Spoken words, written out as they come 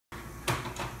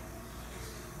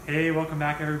Hey, welcome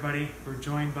back everybody. We're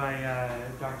joined by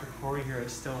Dr. Corey here at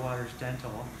Stillwaters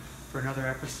Dental for another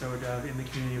episode of In the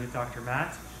Community with Dr.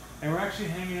 Matt. And we're actually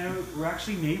hanging out, we're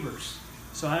actually neighbors.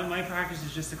 So my practice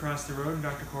is just across the road and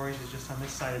Dr. Corey's is just on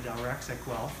this side of Delrex at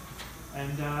Guelph.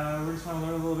 And we just want to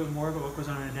learn a little bit more about what goes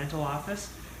on in a dental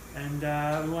office. And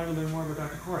we want to learn more about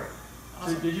Dr. Corey.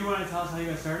 Awesome. So did you want to tell us how you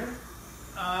got started?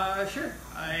 Sure.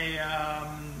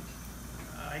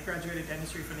 I graduated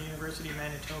dentistry from the University of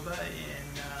Manitoba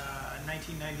in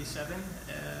 1997.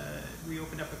 We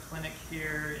opened up a clinic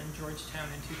here in Georgetown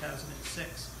in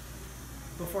 2006.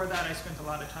 Before that, I spent a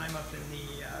lot of time up in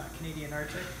the Canadian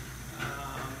Arctic.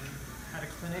 Had a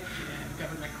clinic and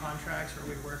government contracts where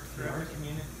we worked throughout the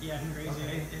community. Yeah, crazy.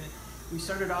 Okay. We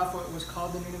started off what was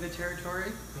called the Nunavut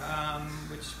Territory,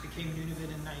 which became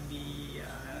Nunavut in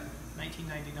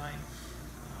 1999.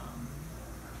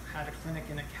 Had a clinic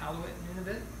in Iqaluit,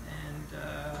 Nunavut, and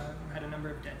had a number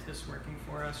of dentists working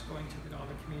for us, going to all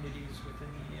the communities within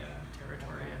the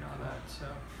territory and all that. So,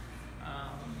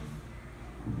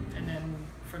 and then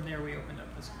from there we opened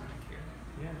up this clinic here.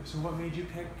 Yeah. So what made you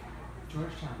pick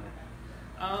Georgetown then?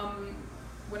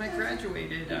 When I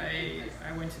graduated,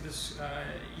 I went to this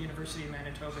University of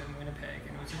Manitoba in Winnipeg,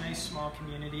 and it was a nice small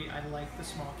community. I liked the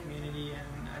small community,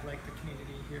 and I liked the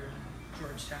community here in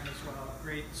Georgetown as well.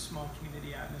 Great small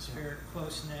community atmosphere,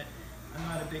 close-knit. I'm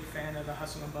not a big fan of the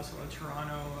hustle and bustle of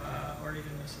Toronto or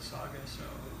even Mississauga, so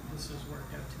this has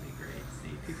worked out to be great.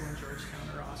 The people in Georgetown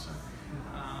are awesome.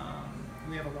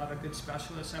 We have a lot of good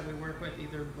specialists that we work with,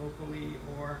 either locally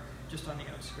or just on the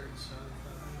outskirts of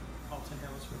Halton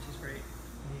Hills, which is great.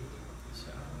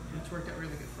 So it's worked out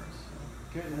really good for us.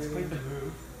 So. Good, that's quite the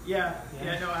move. Yeah,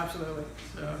 no, absolutely.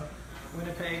 So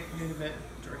Winnipeg, Nunavut,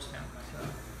 Georgetown. So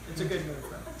it's a good move,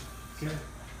 though. Good.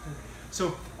 So,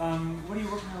 what are you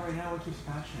working on right now? What keeps you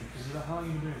passionate? Because how long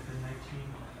have you been doing it? For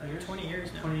 19 years? 20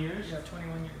 years now. 20 years? Yeah,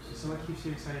 21 years. So what keeps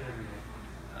you excited every day?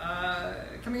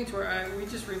 Coming into work, we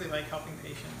just really like helping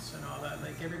patients and all that.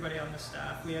 Like everybody on the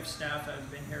staff, we have staff that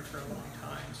have been here for a long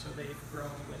time, so they've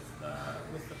grown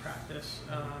with the practice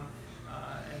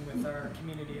and with our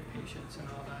community of patients and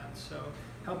all that. So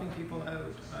helping people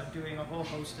out, doing a whole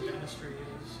host of dentistry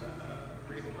is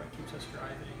really what keeps us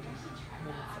driving,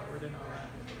 moving forward and all that.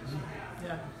 So,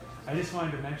 yeah. I just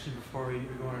wanted to mention before we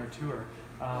go on our tour,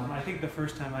 I think the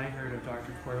first time I heard of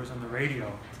Dr. Corey was on the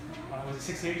radio. Was it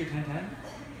 680 or 1010?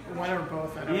 One or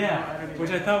both, I don't know.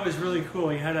 Which I thought was really cool.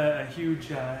 He had a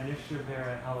huge initiative there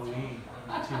at Halloween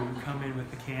to come in with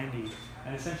the candy.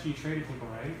 And essentially you traded people,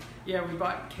 right? Yeah, we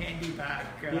bought candy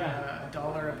back, $1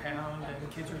 a pound, and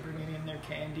kids were bringing in their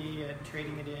candy and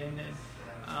trading it in. And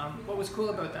what was cool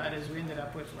about that is we ended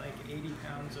up with like 80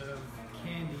 pounds of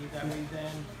candy that we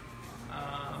then,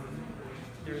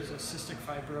 there was a cystic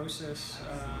fibrosis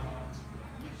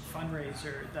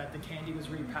fundraiser that the candy was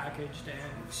repackaged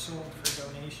and sold for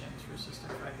donations for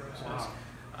cystic fibrosis. Wow.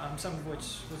 Some of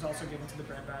which was also given to the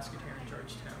breadbasket here in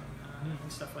Georgetown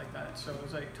and stuff like that. So it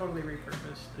was like totally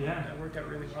repurposed. Yeah. And it worked out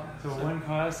really well. So one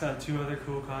cause, two other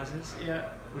cool causes?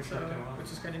 Yeah. Which is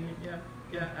kind of neat.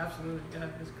 Yeah, absolutely. Yeah,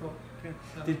 it's cool. Okay.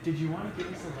 So. Did you want to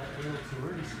give us a little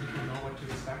tour just so people know what to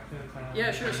expect?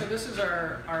 Yeah, sure. So this is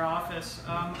our office.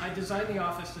 I designed the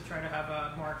office to try to have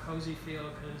a more cozy feel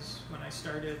because when I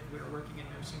started, we were working in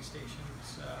nursing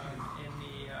stations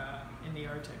in the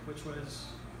Arctic, which was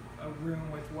a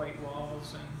room with white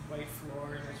walls and white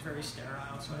floor, and it was very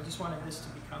sterile. So I just wanted this to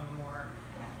become more.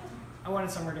 I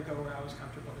wanted somewhere to go where I was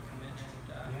comfortable to come in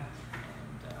and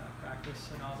practice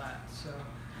and all that.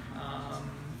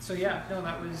 So yeah, no,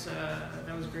 that was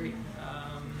great,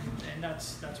 and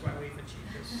that's why we've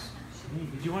achieved this.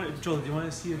 Joel, do you want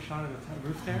to see a shot of the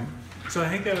roof there? So I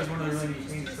think that was one of the really neat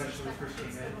things, especially when we first came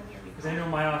in, because I know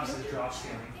my office is drop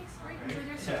ceiling, right?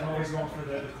 So I'm always going for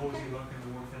the cozy look and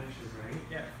the warm finishes, right?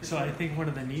 Yeah. So I think one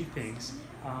of the neat things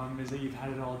is that you've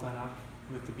had it all done up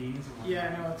with the beams and whatnot.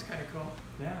 Yeah, no, it's kind of cool.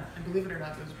 Yeah. And believe it or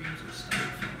not, those beams are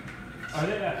stunning. Are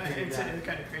they? It's kind of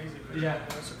crazy, but I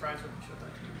was surprised when you showed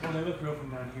that to me. Well, they look real from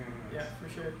down here anyways. Yeah, for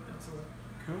sure. Absolutely.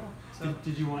 Cool. So,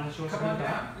 did you want to show us come on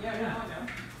down? Yeah, come on down.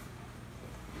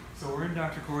 So we're in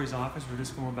Dr. Corey's office. We're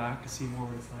just going back to see more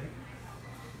what it's like.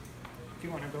 If you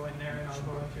want to go in there, and I'll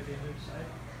go in through the other side.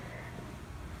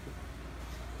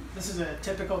 This is a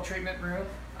typical treatment room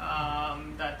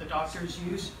that the doctors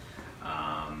use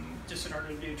just in order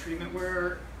to do treatment.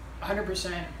 We're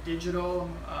 100% digital.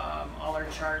 All our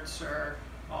charts are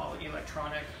all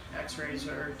electronic. X-rays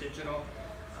are digital.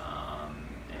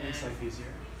 Makes life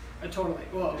easier. Totally.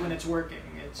 Well, when it's working,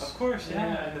 it's. Of course,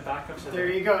 yeah. And the backups. There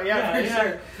you go. Yeah, for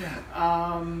sure. Yeah.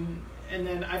 And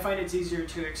then I find it's easier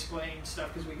to explain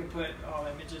stuff because we can put all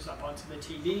images up onto the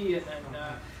TV, and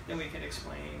then we can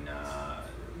explain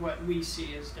what we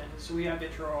see as dentists. So we have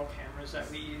intraoral cameras that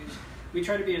we use. We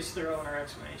try to be as thorough in our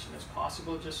explanation as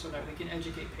possible, just so that we can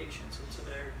educate patients into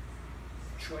their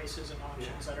choices and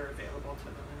options that are available to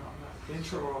them and all that.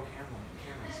 Intraoral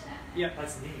cameras. Yeah.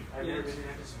 That's neat. I've never been to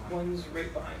dentist one. One's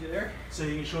right behind you there. So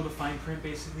you can show the fine print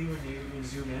basically when you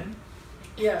zoom in?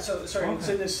 Yeah, so sorry, it's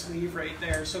in this sleeve right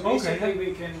there. So basically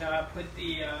we can put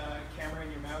the camera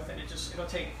in your mouth and it'll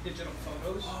take digital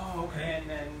photos. Oh, okay. And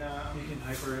then you can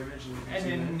hyper image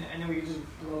and then we can just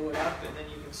blow it up, and then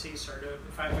you can see sort of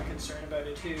if I have a concern about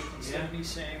a tooth, instead of me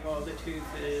saying, well, the tooth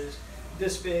is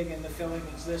this big and the filling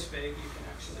is this big, you can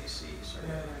actually see sort of.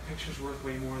 The picture's worth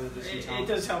way more than this. It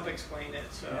does help explain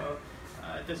it, so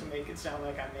it doesn't make it sound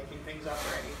like I'm making things up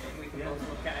or anything. We can both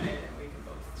look at it and we can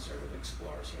both sort of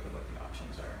explore sort of what the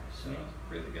options are. So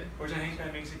really good. Which I think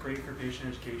that makes it great for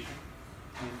patient education.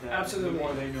 And absolutely. The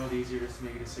more they know, the easier it is to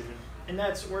make a decision. And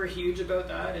we're huge about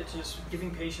that. It's just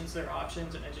giving patients their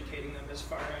options and educating them as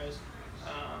far as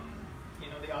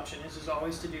the option is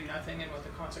always to do nothing and what the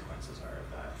consequences are of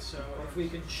that. So if we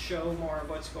can show more of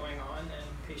what's going on, then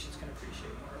patients can appreciate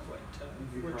more of what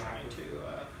we're trying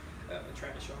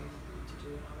to show them to do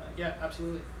and all that. Yeah,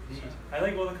 absolutely. So. I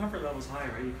like, the comfort level's high,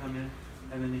 right? You come in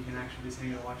and then you can actually just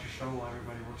hang out and watch a show while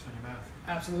everybody works on your mouth.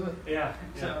 Absolutely. Yeah.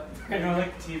 So,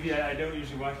 like TV, I don't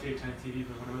usually watch daytime TV,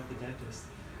 but when I'm at the dentist,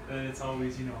 it's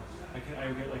always, I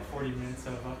get like 40 minutes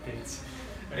of updates.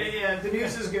 Right? Yeah, the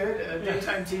news is good.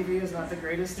 Daytime TV is not the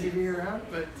greatest TV around,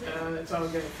 but it's all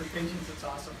good for patients. It's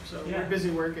awesome. So we're busy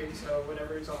working, so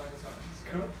whatever it's on, it's on.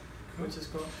 So, cool. Which is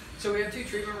cool. So we have 2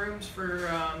 treatment rooms for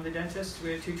the dentist.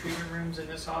 We have 2 treatment rooms in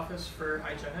this office for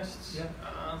hygienists.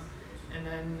 Yeah. And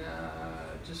then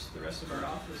just the rest of our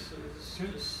office is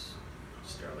just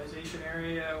sterilization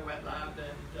area, wet lab,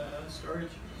 and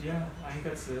storage. Yeah, I think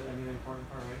that's the important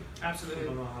part, right? Absolutely. I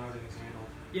don't know how everything's handled.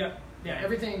 Yeah,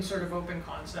 everything's sort of open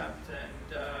concept,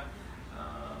 and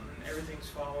everything's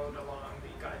followed along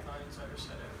the guidelines that are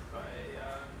set out by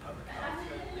public health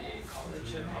and the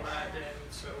college and all that,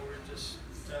 and so we're just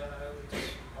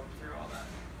up through all that.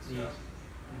 So.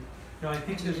 No, I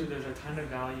think there's a ton of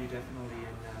value definitely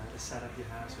in the setup you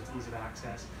have, so it's ease of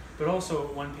access. But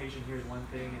also, one patient hears one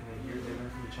thing, and they learn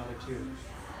from each other too.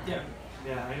 Yeah.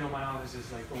 Yeah, I know my office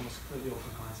is like almost completely open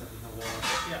concept with no walls.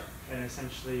 Yeah. And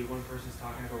essentially, one person's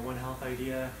talking about one health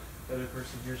idea, the other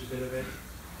person hears a bit of it,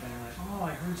 and they're like, "Oh,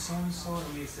 I heard so and so," at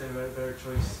least a better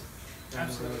choice.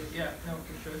 Absolutely. Yeah. No,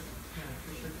 for sure. Yeah,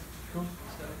 for sure. Cool.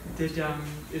 So.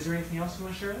 Is there anything else you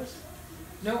want to share with us?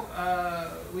 No,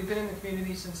 we've been in the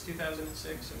community since 2006,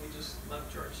 and we just love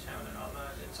Georgetown and all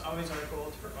that. It's always our goal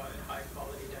to provide high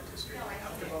quality dentistry in a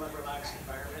comfortable and relaxed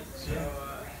environment. So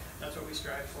that's what we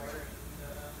strive for.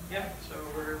 So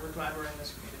we're glad we're in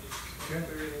this community. Good.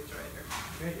 We really enjoy it here.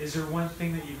 Great. Is there one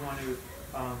thing that you'd want to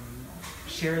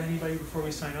share with anybody before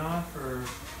we sign off, or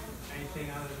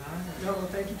anything other than that? No, well,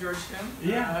 thank you, Georgetown.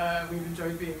 Yeah. We've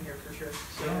enjoyed being here for sure.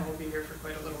 So we'll be here for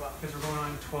quite a little while. Because we're going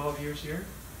on 12 years here?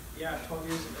 Yeah, 12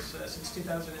 years in this, since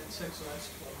 2006, so that's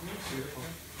 12 years. Beautiful.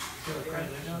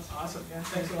 Congratulations. Awesome. Yeah,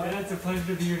 thanks a lot. Yeah, it's a pleasure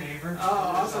to be your neighbor. Oh,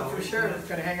 awesome, for sure. We've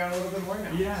got to hang out a little bit more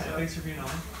now. Yeah, so. Thanks for being on.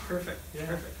 Perfect. Yeah.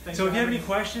 Perfect. Thanks so if you have any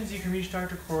questions, you can reach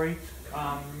Dr. Corey.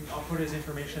 I'll put his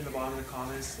information in the bottom of the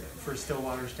comments for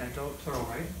Stillwater's Dental, plural,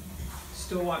 right?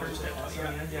 Stillwater's Dental,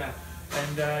 yeah.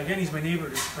 And again, he's my neighbor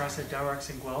just across at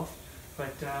Delrex and Guelph.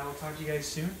 But we'll talk to you guys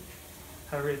soon.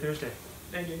 Have a great Thursday.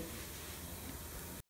 Thank you.